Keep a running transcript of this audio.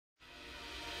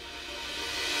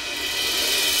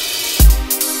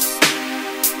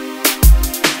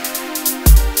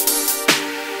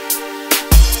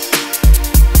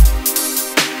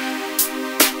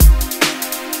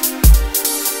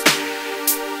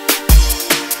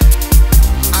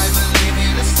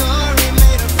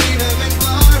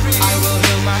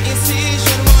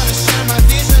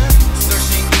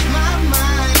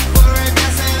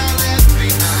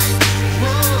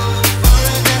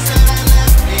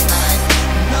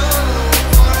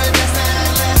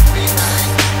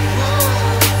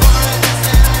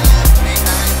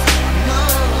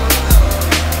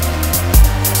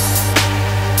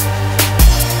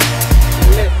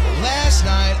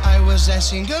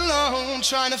alone,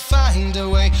 trying to find a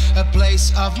way, a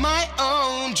place of my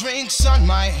own. Drinks on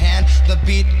my hand, the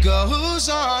beat goes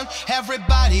on.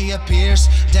 Everybody appears,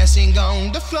 dancing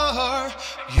on the floor.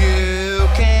 You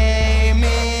came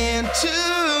into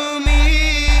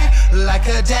me like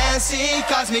a dancing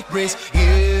cosmic breeze.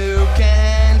 You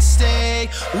can stay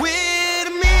with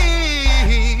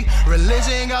me,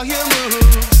 releasing all your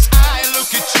moves. I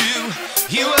look at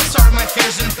you absorb my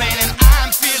fears and pain, and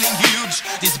I'm feeling huge.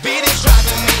 This beat is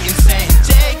driving me insane.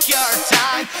 Take your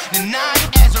time, the night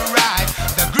has arrived.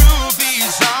 The groove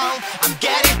is on, I'm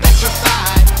getting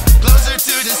petrified. Closer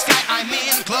to the sky, I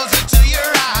mean closer to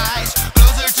your eyes.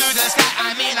 Closer to the sky,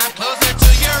 I mean I'm closer to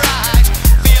your eyes.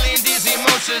 Feeling these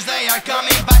emotions, they are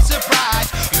coming by surprise.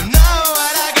 You know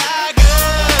what I got,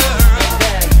 girl.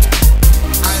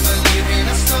 I believe in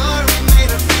a story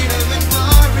made of freedom and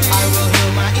glory. I will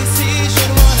heal my incision,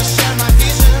 wanna share my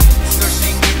vision.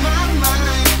 Searching in my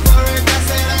mind for a dance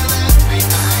that I left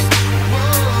behind.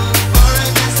 Whoa, for a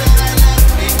dance that I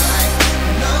left behind.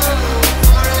 No,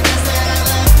 for a dance that I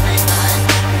left behind.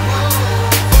 Whoa,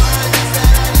 for a dance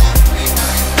that I left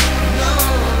behind. No.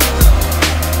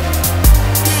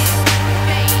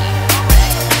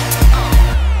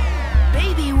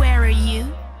 Baby, where are you?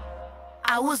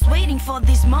 I was waiting for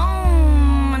this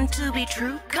moment to be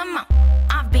true. Come on,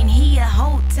 I've been here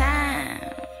whole time,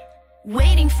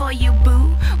 waiting for you,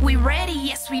 boo. We ready?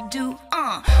 Yes, we do.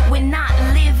 We're not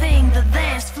leaving the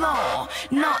dance floor.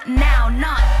 Not now,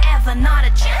 not ever, not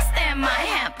a chance that might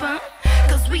happen.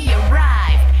 Cause we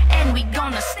arrived and we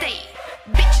gonna stay.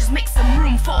 Bitches, make some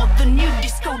room for the new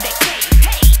disco decade.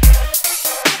 Hey!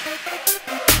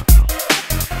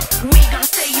 We gonna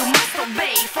say you must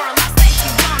obey. For a last day,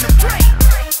 you gonna pray.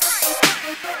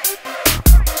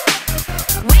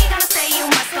 We gonna say you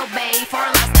must obey. For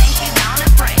a last day, you gonna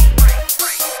pray.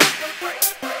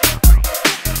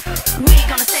 We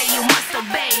gonna say you must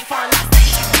obey. For a last day,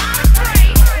 you gonna pray.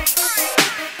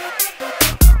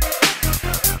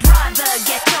 Brother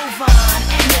Ghetthoven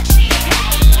energy.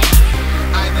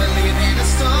 I believe in a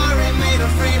story made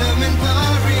of freedom and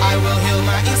glory. I will heal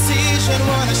my incision,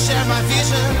 wanna share my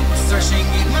vision. Searching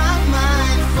in my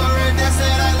mind for a dance